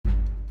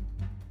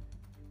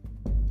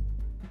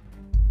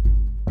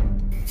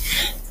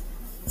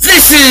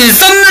This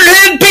is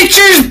Thunderhead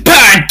Pictures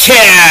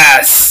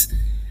Podcast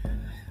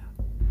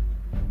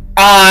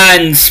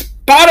on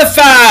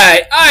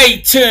Spotify,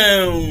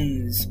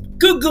 iTunes,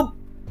 Google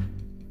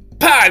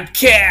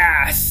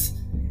Podcasts,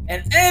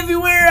 and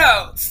everywhere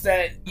else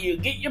that you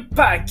get your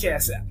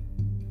podcasts at.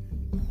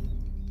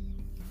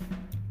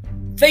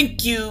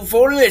 Thank you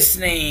for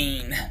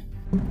listening.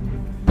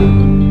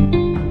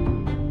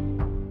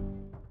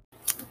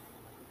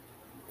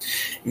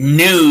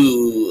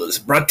 News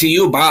brought to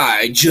you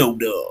by Joe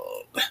Dub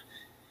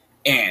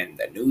and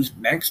the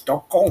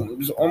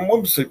Newsmax.com's on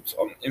websites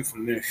on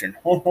information.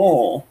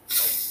 On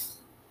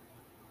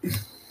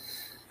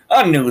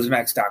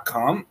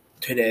Newsmax.com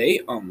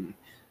today,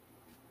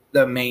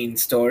 the main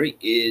story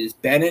is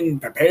Bannon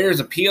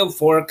prepares appeal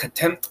for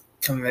contempt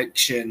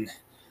conviction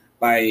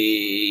by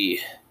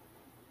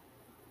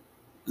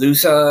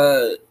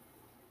Lusa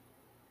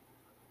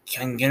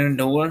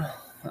Kanganador.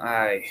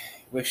 I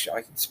wish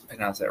I could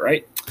pronounce that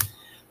right.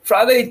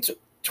 Friday,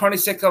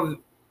 26th of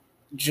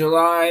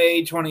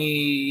July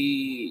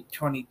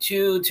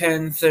 2022,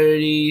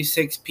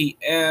 10:36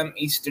 p.m.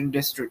 Eastern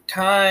District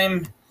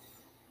Time.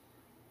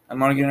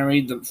 I'm only going to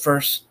read the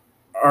first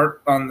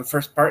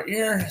part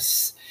here.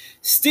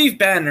 Steve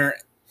Bannon,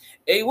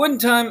 a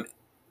one-time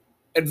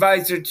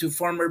advisor to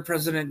former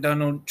President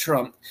Donald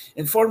Trump,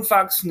 informed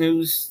Fox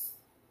News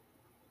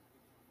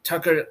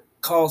Tucker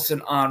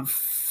Carlson on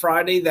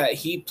Friday that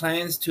he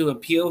plans to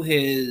appeal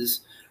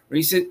his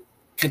recent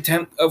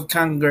contempt of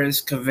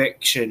Congress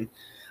conviction.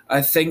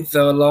 I think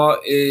the law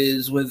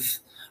is with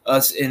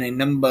us in a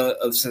number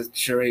of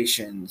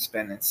situations,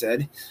 Bannon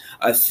said.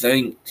 I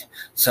think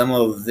some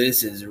of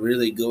this is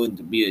really going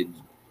to be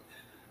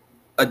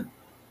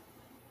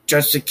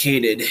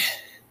adjudicated,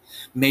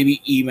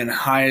 maybe even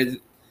higher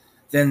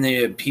than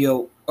the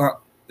appellate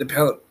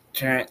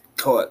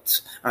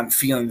courts. I'm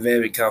feeling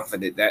very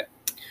confident that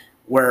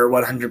we're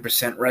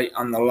 100% right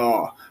on the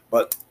law,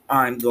 but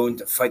I'm going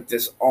to fight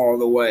this all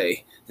the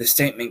way. The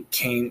statement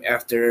came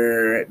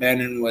after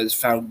Bannon was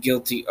found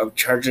guilty of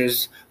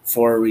charges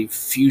for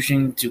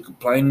refusing to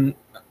comply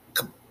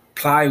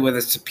with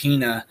a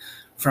subpoena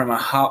from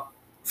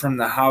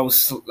the House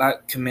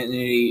Select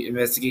Committee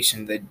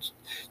investigation, the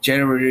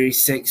January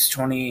 6,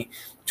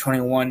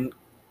 2021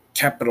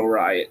 Capitol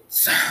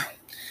riots.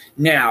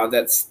 Now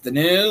that's the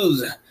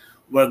news.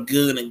 We're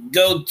gonna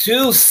go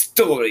to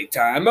story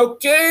time,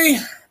 okay?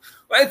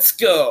 Let's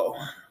go.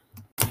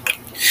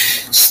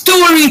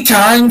 Story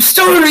time,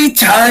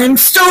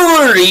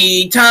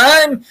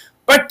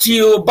 brought to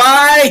you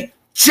by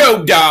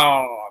Joe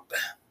Dog.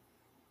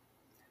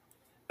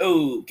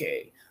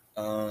 Okay.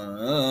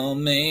 Amazing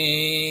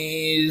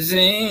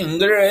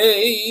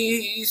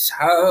grace,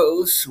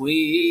 how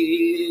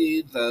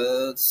sweet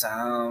the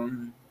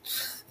sound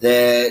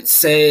that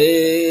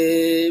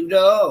saved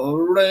a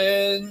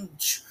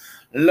wretch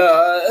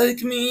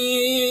like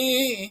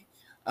me.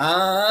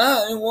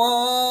 I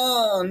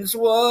once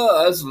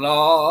was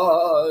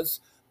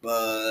lost,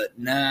 but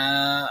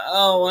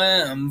now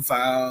am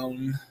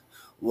found.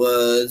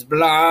 Was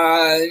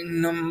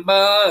blind,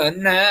 but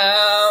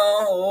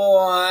now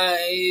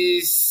I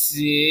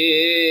see.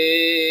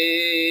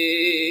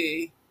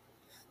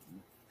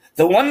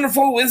 The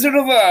Wonderful Wizard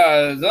of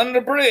Oz,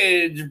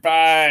 Unabridged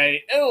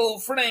by L.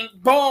 Frank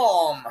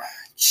Baum.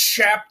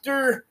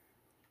 Chapter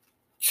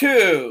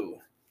 2.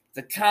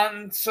 The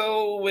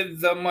Council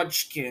with the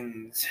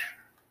Munchkins.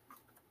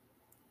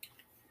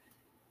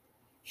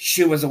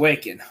 She was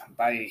awakened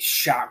by a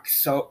shock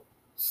so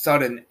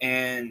sudden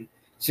and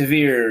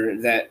severe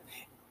that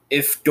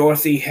if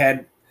Dorothy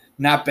had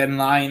not been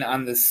lying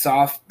on the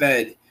soft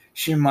bed,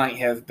 she might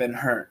have been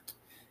hurt.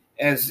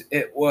 As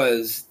it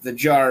was, the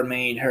jar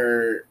made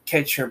her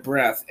catch her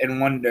breath and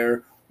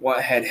wonder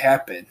what had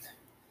happened.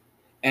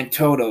 And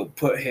Toto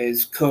put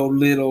his cold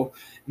little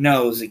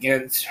nose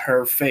against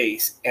her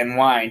face and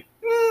whined.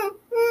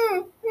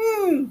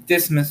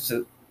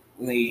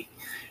 Dismissively,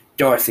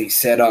 Dorothy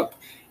sat up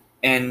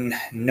and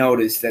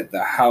noticed that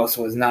the house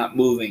was not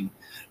moving,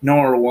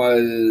 nor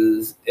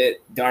was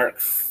it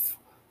dark,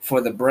 for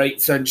the bright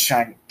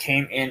sunshine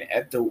came in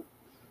at the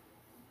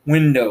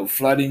window,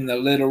 flooding the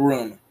little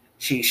room.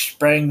 She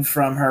sprang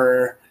from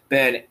her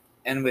bed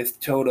and, with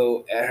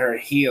Toto at her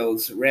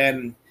heels,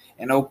 ran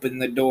and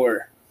opened the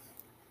door.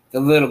 The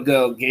little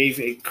girl gave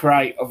a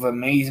cry of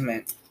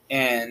amazement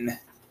and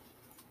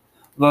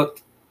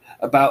looked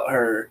about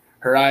her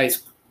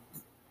eyes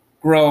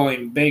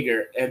growing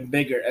bigger and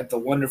bigger at the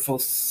wonderful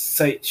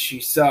sight she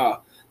saw.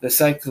 The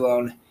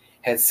cyclone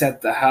had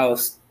set the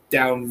house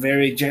down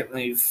very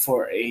gently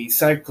for a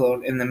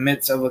cyclone in the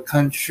midst of a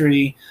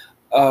country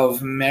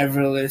of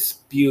marvelous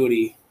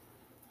beauty.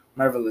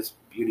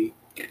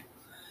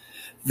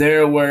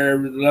 There were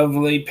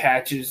lovely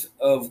patches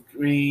of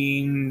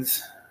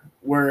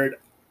greensward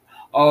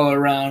all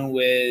around,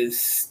 with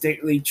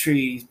stately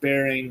trees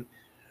bearing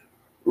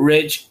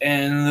rich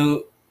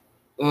and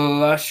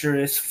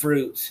luscious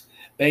fruits.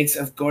 Banks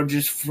of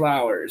gorgeous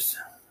flowers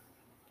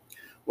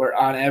were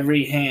on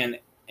every hand,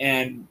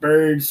 and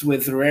birds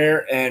with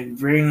rare and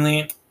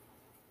brilliant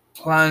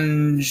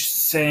plunged,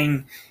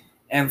 sang,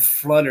 and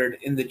fluttered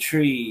in the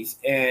trees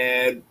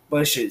and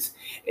bushes.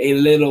 A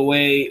little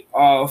way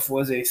off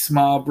was a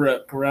small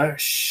brook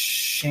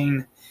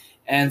rushing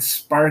and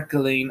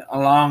sparkling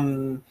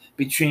along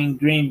between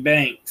green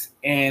banks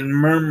and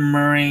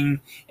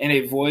murmuring in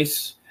a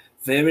voice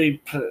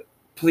very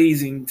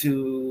pleasing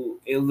to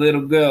a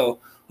little girl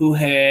who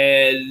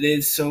had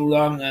lived so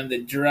long on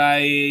the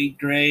dry,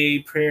 gray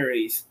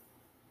prairies.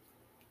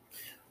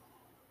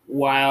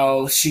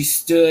 While she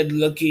stood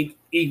looking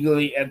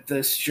eagerly at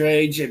the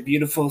strange and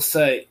beautiful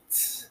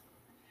sights,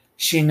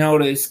 she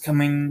noticed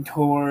coming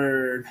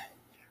toward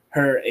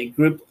her a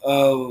group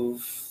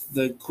of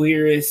the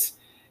queerest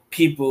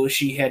people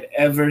she had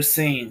ever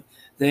seen.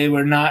 They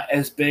were not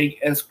as big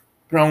as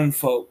grown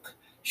folk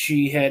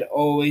she had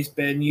always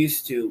been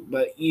used to,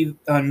 but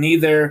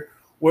neither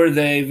were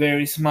they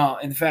very small.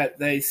 In fact,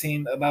 they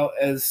seemed about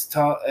as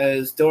tall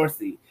as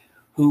Dorothy,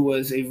 who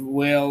was a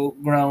well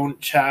grown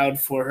child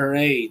for her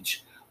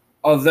age.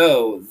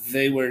 Although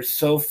they were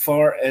so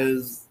far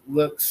as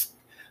looks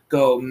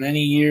go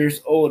many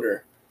years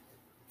older.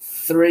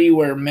 Three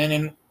were men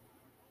and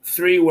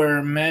Three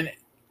were men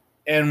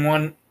and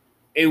one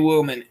a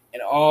woman,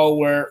 and all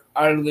were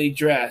oddly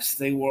dressed.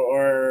 They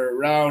wore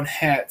round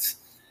hats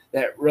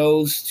that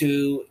rose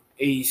to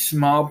a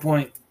small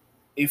point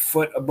a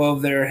foot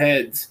above their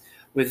heads,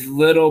 with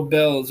little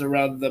bells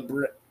around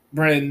the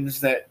brims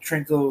that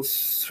twinkled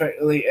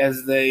slightly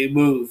as they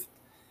moved.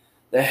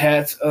 The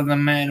hats of the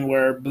men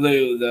were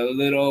blue. The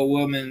little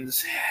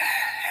woman's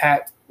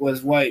hat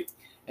was white,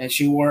 and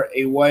she wore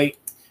a white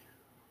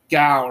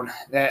gown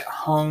that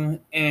hung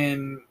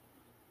in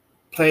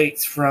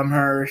plaits from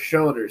her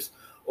shoulders.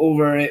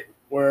 Over it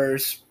were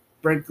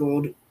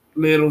sprinkled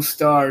little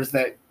stars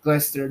that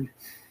glistened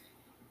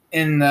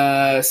in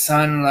the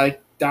sun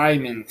like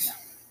diamonds.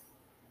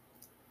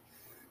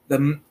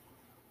 The,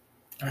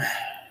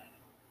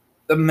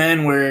 the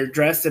men were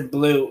dressed in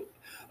blue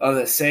of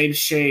the same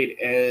shade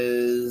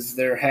as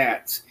their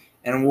hats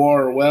and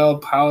wore well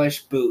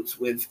polished boots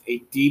with a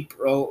deep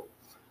row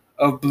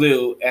of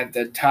blue at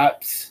the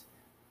tops.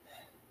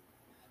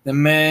 The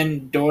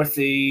men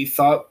Dorothy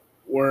thought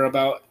were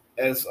about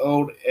as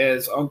old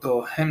as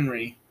Uncle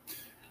Henry,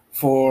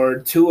 for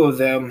two of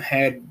them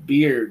had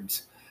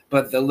beards,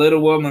 but the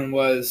little woman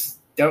was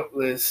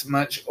doubtless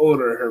much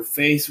older. Her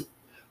face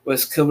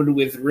was covered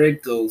with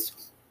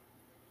wrinkles.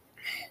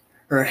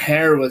 Her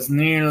hair was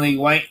nearly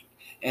white,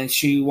 and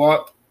she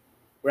walked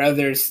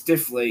rather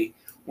stiffly.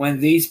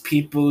 When these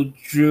people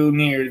drew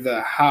near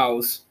the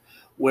house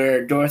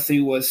where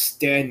Dorothy was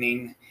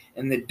standing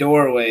in the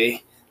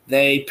doorway,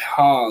 they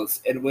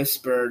paused and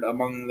whispered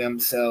among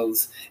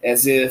themselves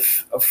as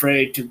if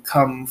afraid to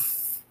come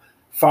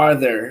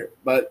farther.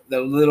 But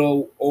the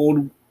little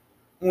old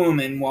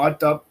woman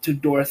walked up to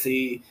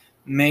Dorothy,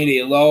 made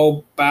a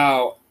low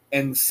bow,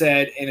 and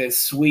said in a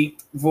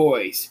sweet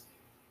voice,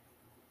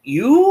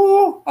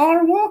 "You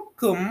are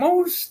welcome,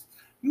 most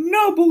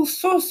noble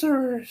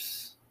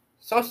sorceress,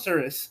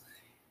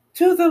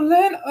 to the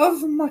land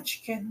of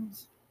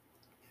Munchkins.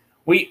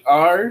 We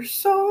are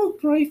so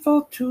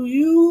grateful to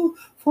you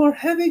for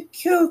having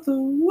killed the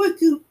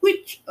wicked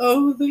witch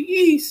of the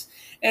East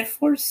and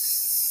for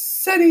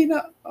setting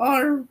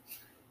our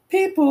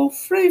people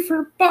free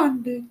from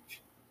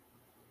bondage."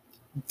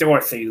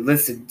 Dorothy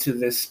listened to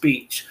this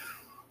speech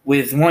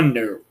with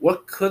wonder.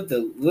 What could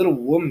the little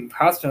woman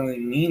possibly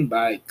mean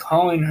by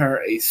calling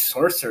her a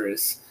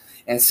sorceress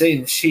and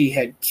saying she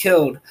had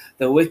killed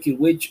the wicked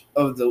witch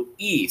of the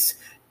East?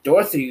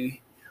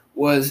 Dorothy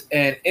was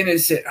an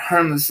innocent,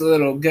 harmless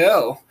little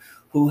girl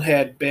who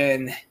had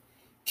been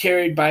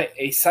carried by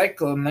a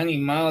cyclone many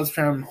miles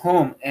from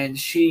home, and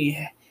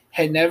she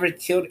had never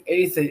killed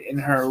anything in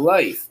her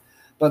life.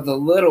 But the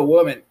little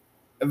woman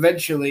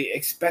eventually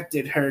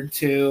expected her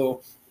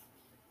to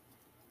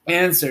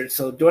answer,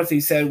 so Dorothy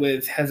said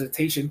with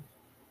hesitation,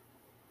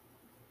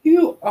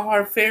 "You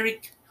are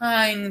very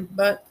kind,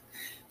 but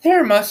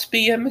there must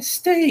be a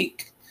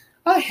mistake.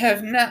 I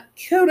have not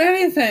killed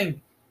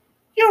anything.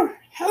 Your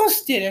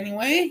house did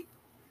anyway,"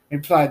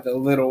 replied the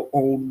little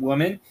old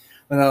woman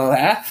with a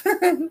laugh.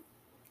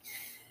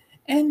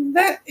 "And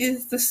that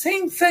is the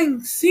same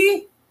thing,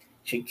 see?"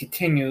 she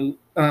continued,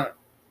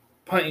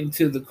 pointing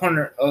to the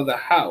corner of the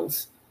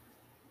house.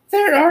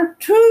 "There are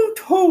two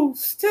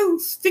toes still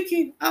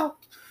sticking out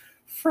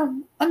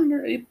from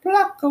under a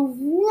block of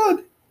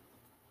wood."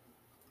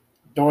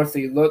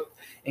 Dorothy looked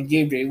and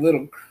gave a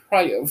little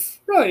cry of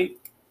fright.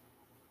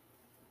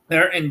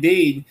 There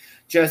indeed,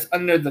 just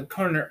under the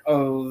corner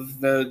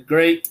of the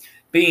great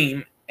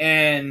beam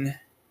and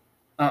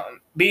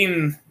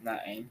beam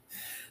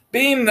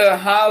the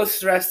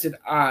house rested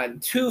on,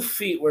 2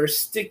 feet were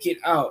sticking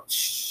out,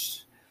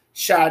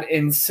 shod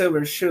in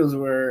silver shoes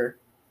were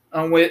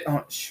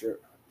sure.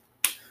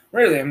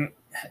 Really, I'm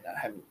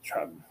having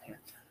trouble here.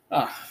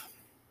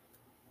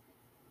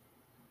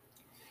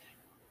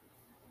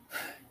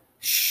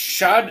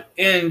 Shod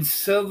in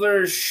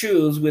silver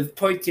shoes with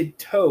pointed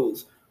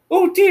toes.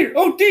 Oh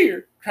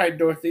dear, cried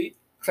Dorothy,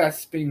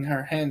 clasping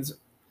her hands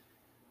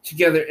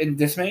together in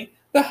dismay.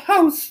 "The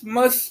house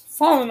must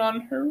fall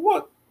on her.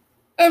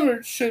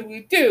 Whatever should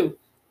we do?"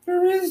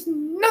 "There is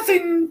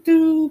nothing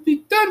to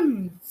be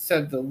done,"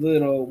 said the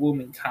little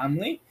woman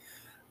calmly.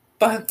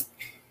 "But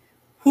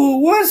who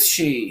was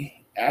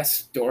she?"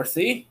 asked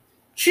Dorothy.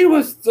 "She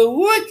was the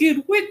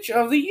Wicked Witch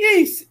of the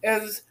East,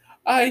 as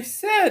I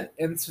said,"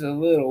 answered the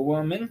little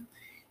woman.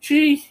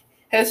 "She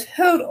has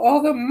held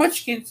all the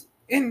Munchkins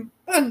in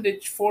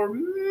bondage for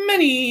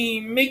many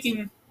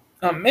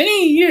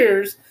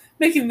years,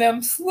 making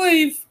them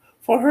slave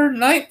for her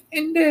night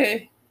and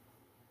day.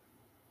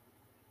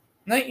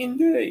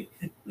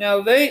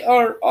 Now they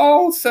are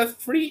all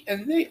set free,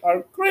 and they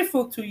are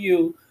grateful to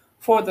you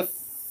for the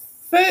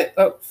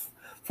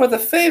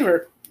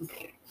favor."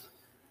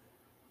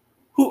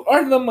 "Who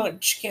are the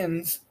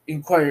Munchkins?"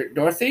 inquired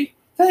Dorothy.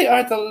 "They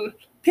are the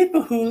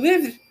people who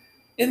live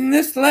in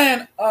this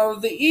land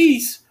of the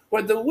East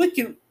where the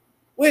Wicked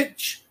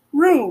Witch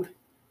ruled."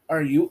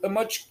 "Are you a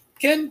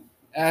Munchkin?"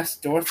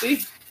 asked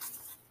Dorothy.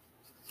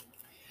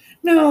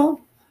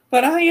 "No,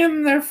 but I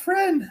am their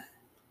friend.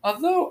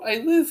 Although I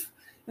live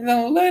in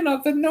the land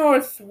of the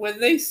North, when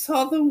they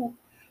saw the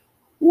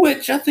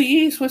Witch of the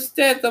East was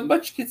dead, the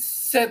Munchkins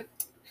sent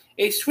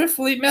a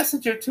swiftly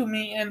messenger to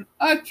me, and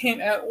I came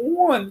at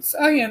once.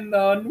 I am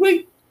the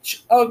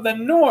Witch of the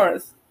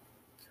North."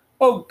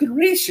 "Oh,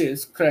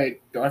 gracious!" cried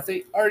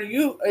Dorothy. "Are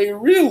you a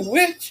real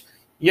witch?"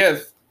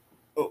 "Yes."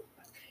 "Oh,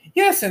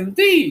 yes,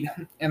 indeed,"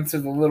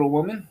 answered the little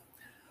woman.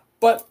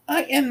 "But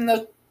I am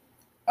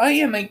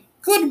a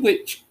good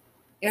witch,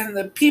 and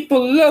the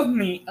people love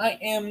me. I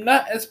am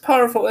not as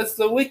powerful as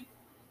the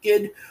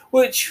wicked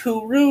witch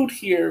who ruled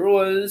here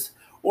was,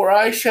 or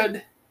I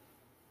should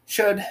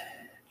should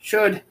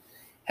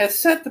have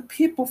set the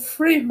people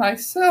free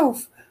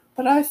myself.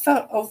 But I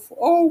thought of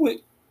all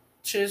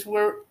witches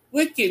were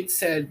wicked,"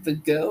 said the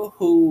girl,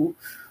 who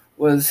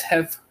was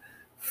half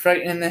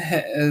frightened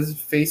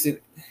as facing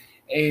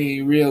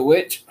a real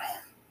witch.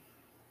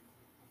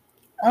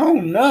 "Oh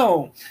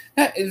no,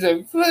 that is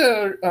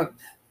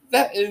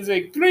a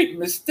great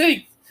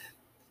mistake.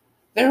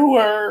 There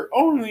were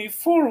only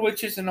 4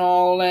 witches in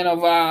all land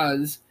of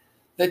Oz.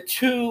 The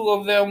 2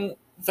 of them,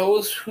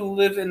 those who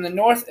live in the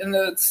north and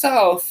the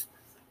south,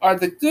 are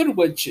the good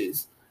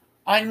witches.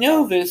 I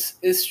know this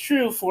is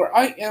true, for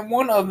I am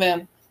one of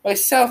them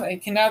myself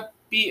and cannot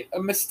be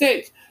a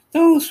mistake.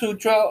 Those who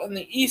dwell in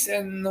the east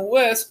and the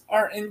west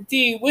are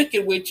indeed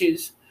wicked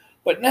witches.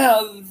 But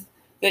now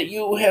that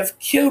you have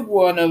killed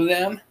one of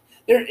them,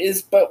 there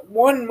is but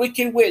one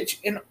wicked witch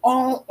in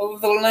all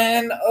of the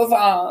land of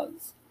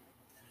Oz.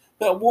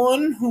 The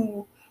one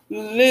who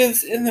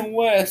lives in the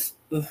west."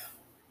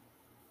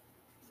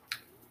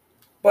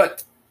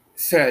 "But,"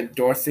 said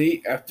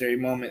Dorothy, after a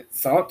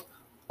moment's thought,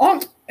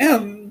 "Aunt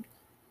Em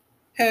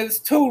has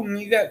told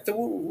me that the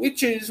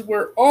witches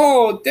were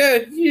all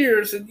dead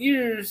years and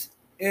years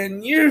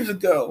and years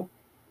ago."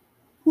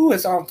 "Who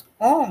is Aunt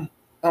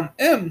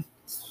Em?"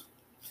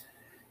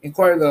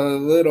 inquired the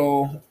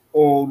little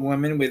old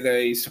woman with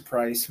a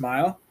surprised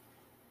smile.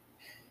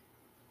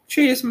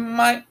 "She is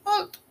my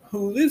aunt,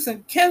 who lives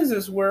in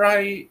Kansas, where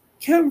I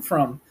came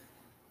from."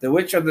 The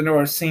Witch of the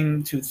North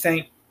seemed to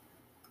think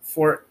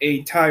for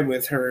a time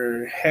with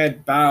her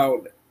head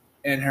bowed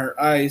and her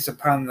eyes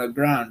upon the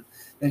ground.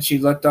 Then she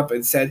looked up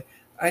and said,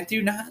 "I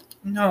do not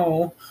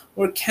know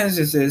where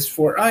Kansas is,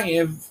 for I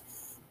have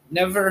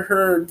never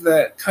heard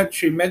that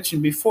country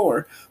mentioned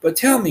before. But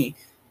tell me,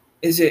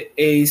 is it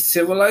a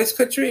civilized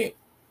country?"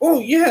 "Oh,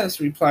 yes,"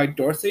 replied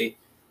Dorothy.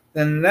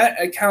 "Then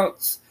that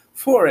accounts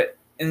for it.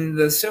 In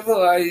the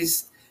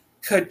civilized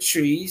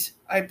countries,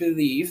 I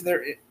believe,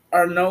 there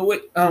are no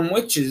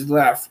witches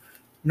left,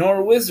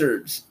 nor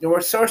wizards, nor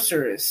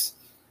sorcerers,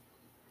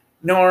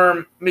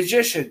 nor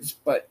magicians.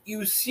 But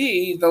you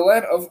see, the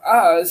land of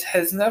Oz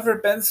has never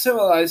been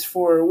civilized,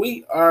 for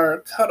we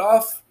are cut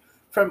off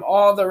from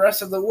all the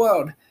rest of the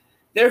world.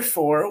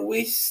 Therefore,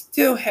 we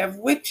still have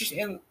witches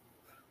and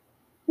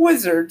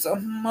wizards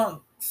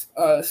amongst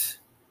us."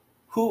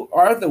 "Who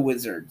are the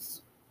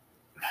wizards?"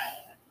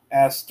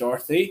 asked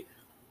Dorothy.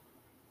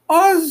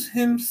 "Oz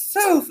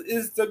himself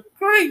is the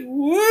great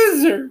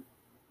wizard,"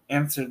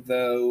 answered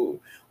the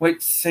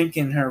witch,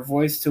 sinking her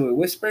voice to a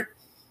whisper.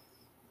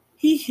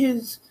 "He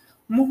is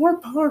more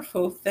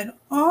powerful than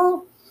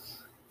all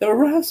the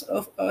rest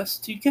of us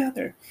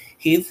together.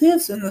 He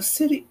lives in the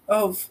city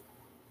of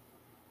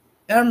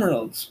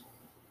emeralds."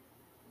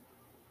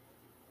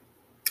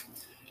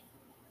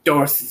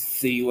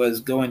 Dorothy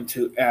was going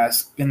to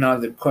ask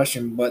another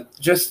question, but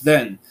just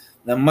then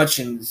the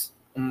Munchkins,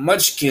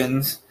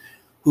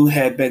 who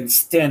had been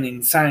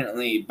standing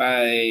silently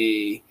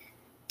by,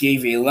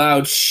 gave a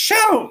loud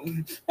shout,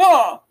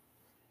 "Ah!"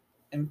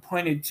 and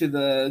pointed to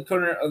the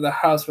corner of the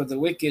house where the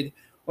wicked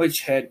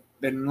witch had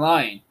been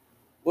lying.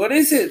 "What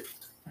is it?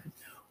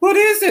 What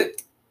is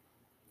it?"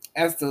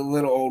 asked the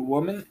little old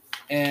woman,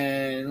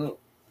 and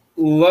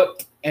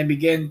looked and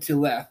began to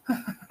laugh.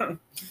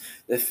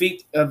 The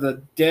feet of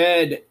the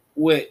dead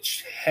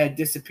witch had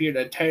disappeared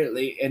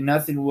entirely, and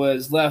nothing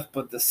was left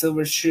but the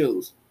silver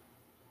shoes.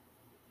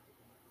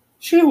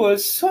 She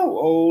was so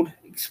old,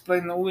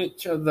 explained the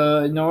witch of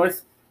the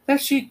north,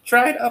 that she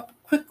dried up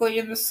quickly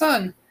in the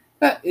sun.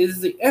 That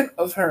is the end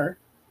of her.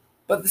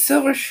 But the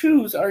silver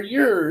shoes are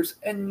yours,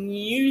 and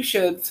you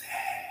should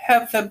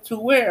have them to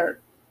wear.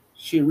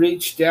 She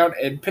reached down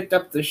and picked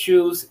up the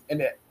shoes,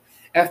 and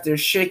after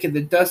shaking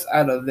the dust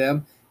out of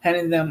them,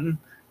 handed them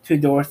to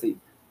Dorothy.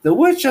 The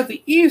Witch of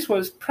the East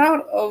was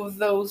proud of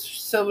those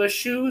silver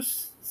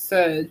shoes,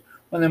 said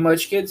one of the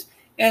Munchkins,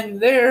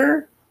 and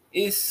there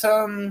is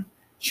some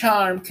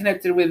charm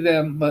connected with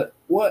them, but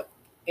what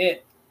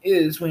it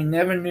is we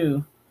never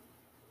knew.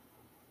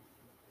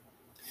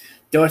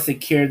 Dorothy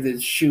carried the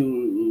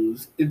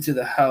shoes into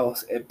the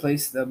house and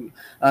placed them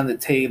on the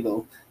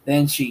table.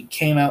 Then she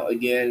came out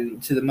again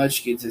to the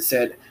Munchkins and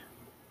said,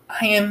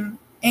 I am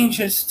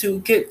anxious to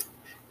get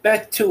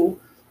back to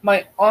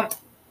my aunt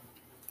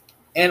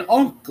and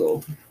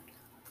uncle,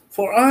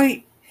 for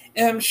I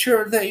am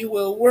sure they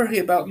will worry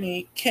about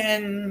me.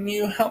 Can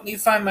you help me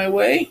find my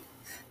way?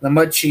 The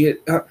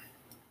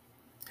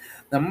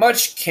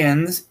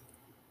Munchkins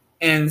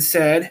and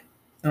said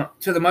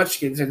to the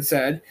Munchkins and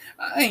said,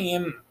 I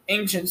am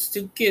anxious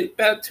to get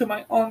back to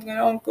my aunt and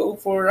uncle,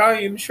 for I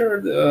am sure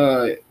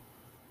the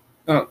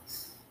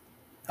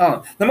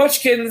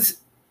Munchkins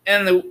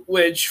and the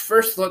witch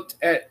first looked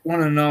at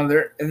one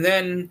another, and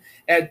then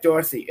at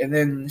Dorothy, and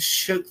then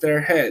shook their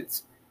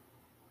heads.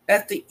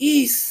 At the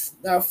east,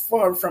 not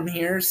far from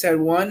here, said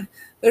one,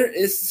 there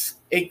is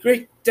a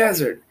great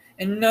desert,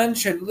 and none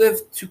should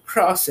live to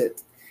cross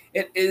it.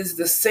 It is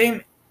the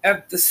same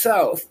at the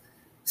south,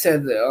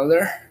 said the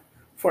other,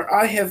 for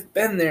I have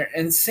been there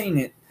and seen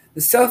it.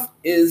 The south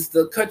is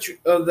the country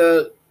of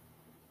the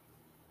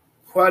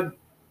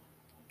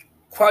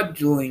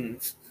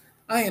Quadlings.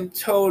 I am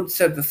told,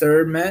 said the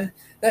third man,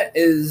 that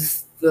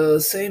is the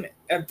same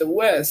at the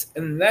west,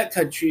 and that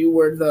country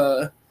where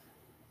the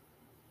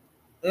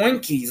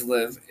Winkies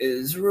live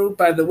is ruled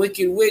by the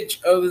wicked witch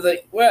of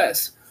the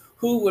west,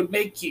 who would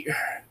make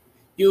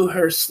you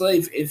her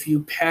slave if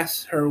you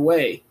pass her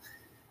way.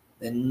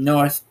 The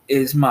north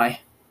is my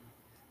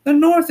the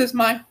north is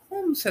my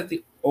home, said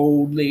the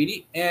old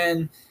lady,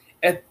 and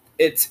at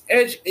its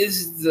edge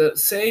is the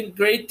same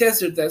great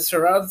desert that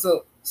surrounds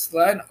the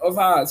land of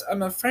Oz.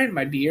 I'm afraid,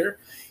 my dear,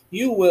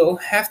 you will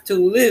have to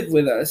live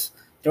with us.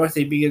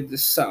 Dorothy began to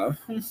sob.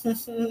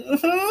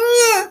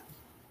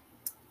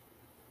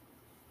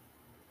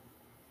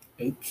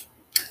 Oops.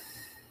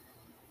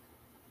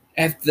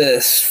 At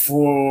this,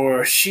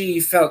 for she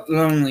felt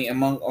lonely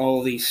among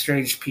all these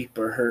strange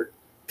people.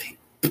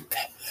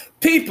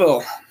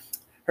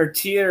 Her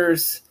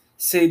tears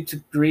seemed to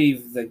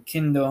grieve the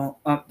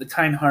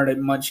kind-hearted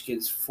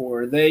Munchkins,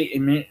 for they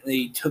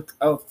immediately took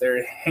out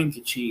their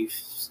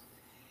handkerchiefs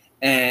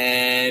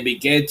and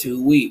began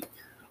to weep.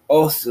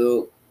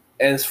 Also,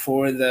 as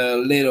for the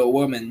little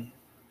woman,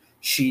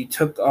 she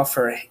took off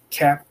her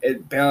cap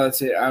and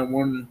balanced it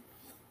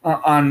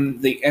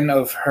on the end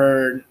of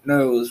her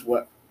nose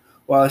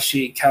while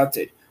she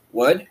counted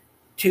 1,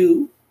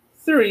 2,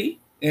 3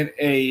 in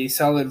a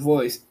solid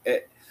voice.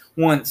 At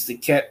once the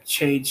cap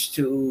changed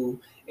to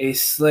a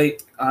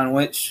slate on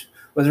which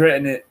was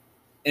written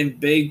in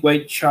big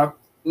white chalk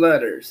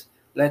letters,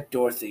 Let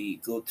Dorothy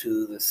go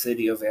to the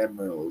City of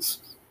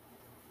Emeralds.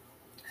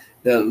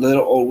 The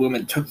little old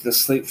woman took the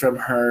slate from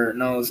her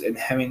nose and,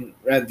 having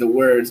read the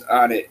words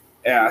on it,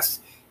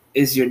 asked,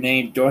 Is your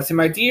name Dorothy,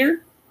 my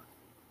dear?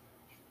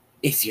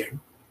 Is your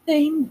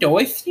name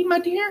Dorothy, my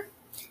dear?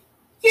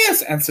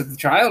 Yes, answered the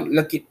child,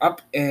 looking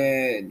up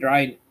and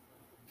drying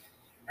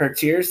her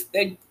tears.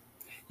 Then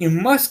you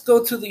must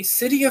go to the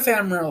City of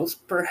Emeralds.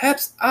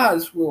 Perhaps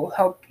Oz will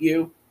help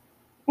you.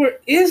 Where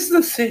is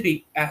the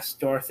city?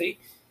 Asked Dorothy.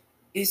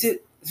 Is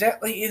it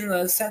exactly in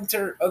the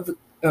center of the?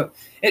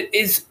 It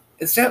is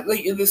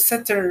exactly in the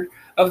center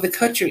of the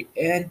country,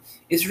 and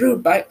is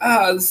ruled by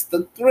Oz,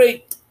 the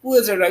great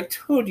wizard I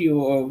told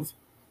you of.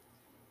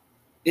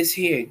 Is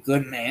he a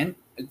good man?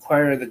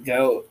 Inquired the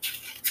girl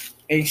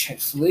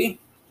anxiously.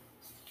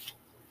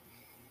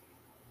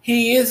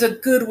 He is a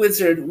good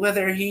wizard.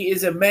 Whether he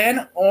is a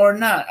man or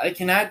not, I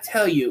cannot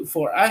tell you,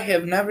 for I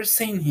have never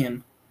seen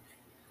him.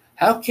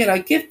 How can I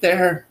get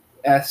there?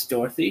 Asked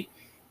Dorothy.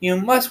 You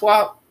must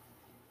walk.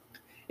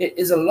 It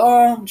is a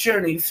long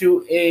journey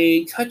through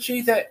a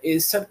country that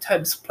is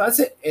sometimes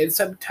pleasant and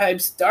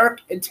sometimes dark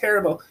and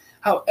terrible.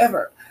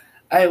 However,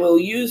 I will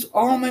use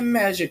all my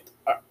magic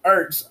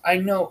arts I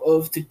know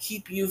of to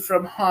keep you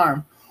from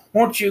harm.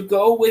 Won't you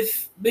go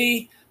with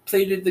me?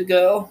 Pleaded the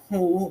girl,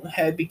 who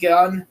had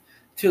begun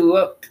to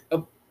look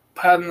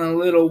upon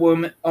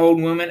the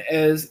old woman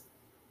as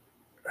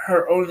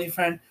her only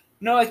friend.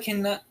 No, I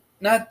cannot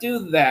not do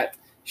that,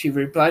 she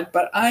replied,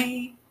 but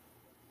I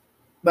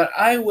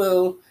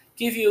will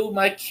give you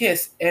my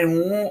kiss,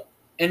 and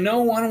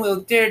no one will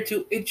dare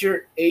to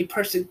injure a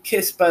person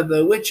kissed by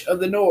the Witch of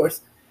the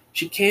North.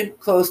 She came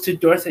close to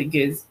Dorothy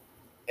again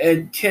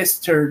and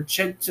kissed her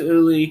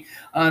gently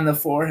on the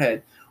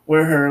forehead,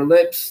 where her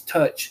lips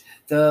touched.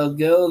 The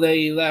girl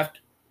they left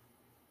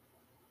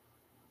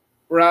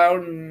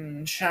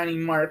round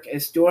shining mark,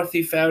 as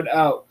Dorothy found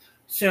out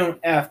Soon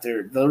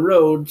after, the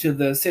road to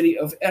the city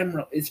of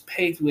Emerald is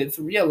paved with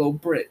yellow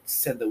bricks,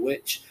 said the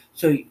witch,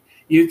 so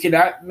you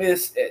cannot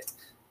miss it.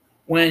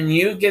 When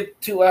you get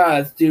to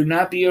Oz, do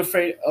not be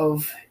afraid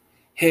of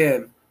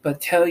him, but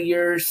tell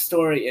your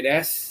story and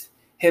ask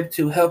him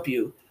to help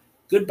you.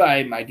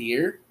 Goodbye, my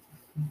dear.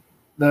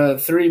 The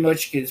three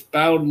Munchkins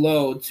bowed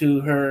low to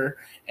her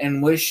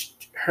and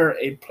wished her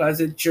a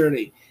pleasant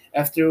journey,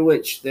 after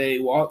which they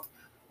walked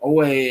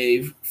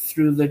away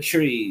through the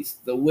trees.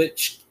 The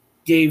witch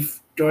gave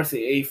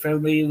Dorothy a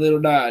friendly little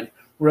nod,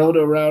 rolled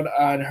around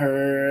on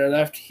her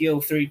left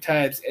heel 3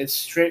 times, and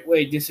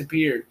straightway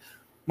disappeared,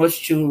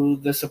 much to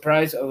the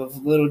surprise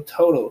of little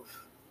Toto,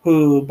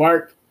 who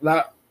barked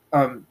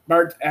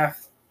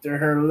after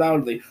her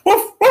loudly.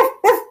 Woof, woof,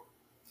 woof,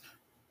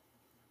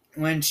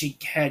 when she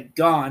had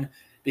gone,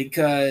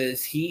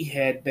 because he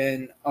had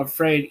been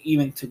afraid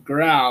even to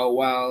growl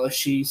while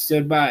she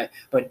stood by.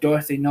 But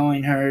Dorothy,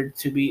 knowing her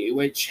to be a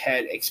witch,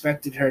 had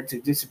expected her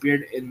to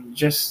disappear in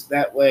just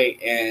that way,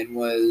 and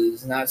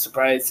was not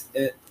surprised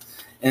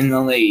in the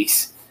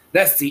least.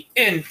 That's the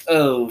end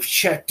of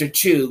Chapter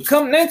 2.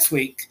 Come next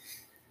week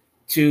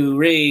to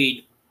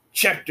read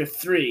Chapter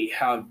 3,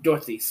 How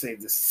Dorothy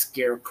Saved the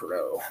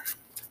Scarecrow.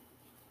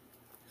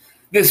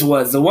 This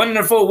was The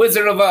Wonderful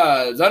Wizard of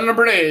Oz,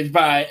 unabridged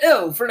by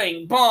L.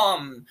 Frank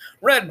Baum,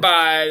 read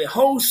by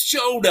host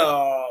Show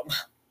Dog.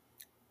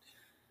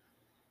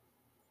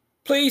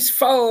 Please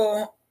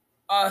follow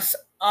us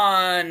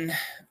on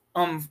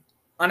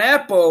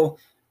Apple.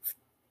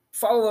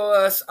 Follow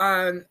us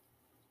on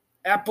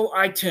Apple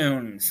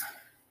iTunes.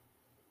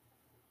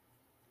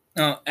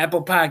 No,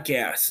 Apple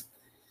Podcasts.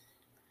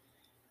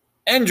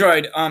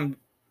 Android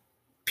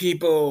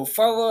people,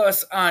 follow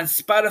us on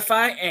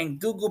Spotify and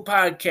Google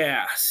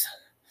Podcasts.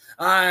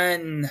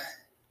 On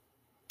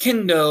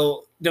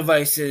Kindle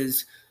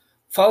devices,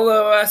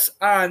 follow us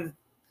on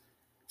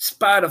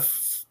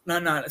Spotify. No,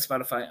 not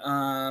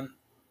Spotify.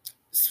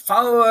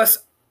 Follow us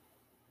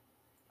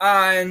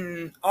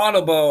on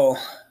Audible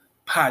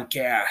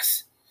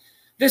Podcasts.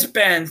 This has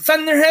been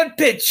Thunderhead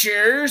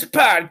Pictures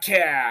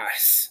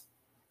Podcast.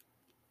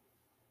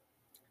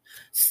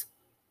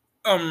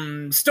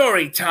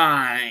 Story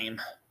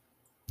time.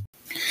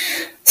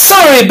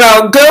 Sorry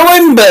about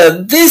going,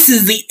 but this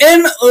is the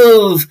end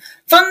of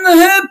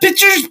Thunderhead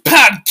Pictures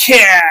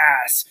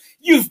Podcast.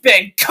 You've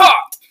been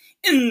caught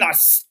in the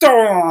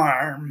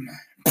storm.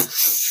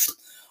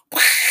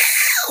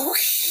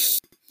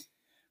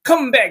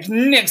 Come back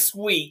next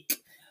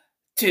week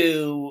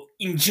to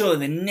enjoy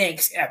the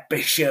next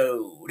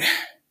episode.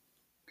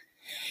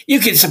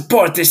 You can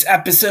support this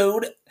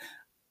episode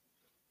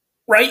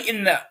right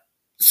in the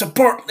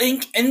support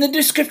link in the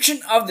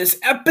description of this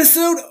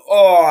episode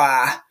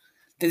or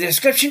the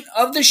description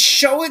of the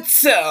show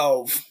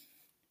itself.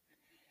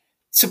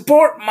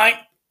 Support might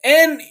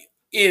end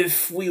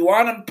if we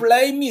want to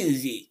play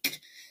music.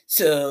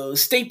 So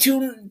stay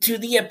tuned to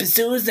the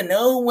episodes to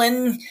know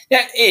when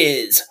that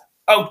is.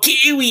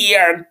 Okay, we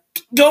are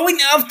going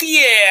off the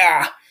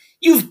air.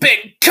 You've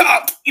been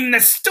caught in the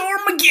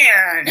storm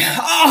again.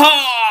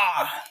 Aha!